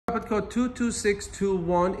Carpet code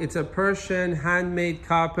 22621. It's a Persian handmade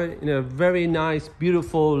carpet in a very nice,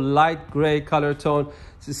 beautiful light gray color tone.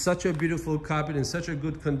 This is such a beautiful carpet in such a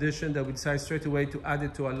good condition that we decided straight away to add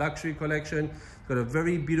it to our luxury collection. It's got a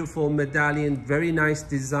very beautiful medallion, very nice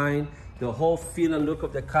design. The whole feel and look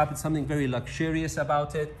of the carpet, something very luxurious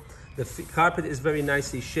about it. The carpet is very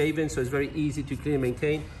nicely shaven, so it's very easy to clean and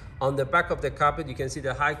maintain. On the back of the carpet, you can see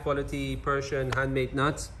the high quality Persian handmade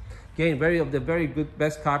nuts. Again, very good,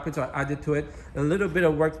 best carpets are added to it. A little bit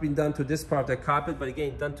of work's been done to this part of the carpet, but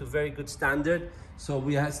again, done to very good standard. So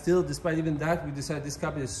we have still, despite even that, we decided this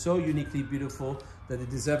carpet is so uniquely beautiful that it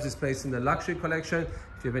deserves its place in the luxury collection.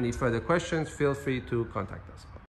 If you have any further questions, feel free to contact us.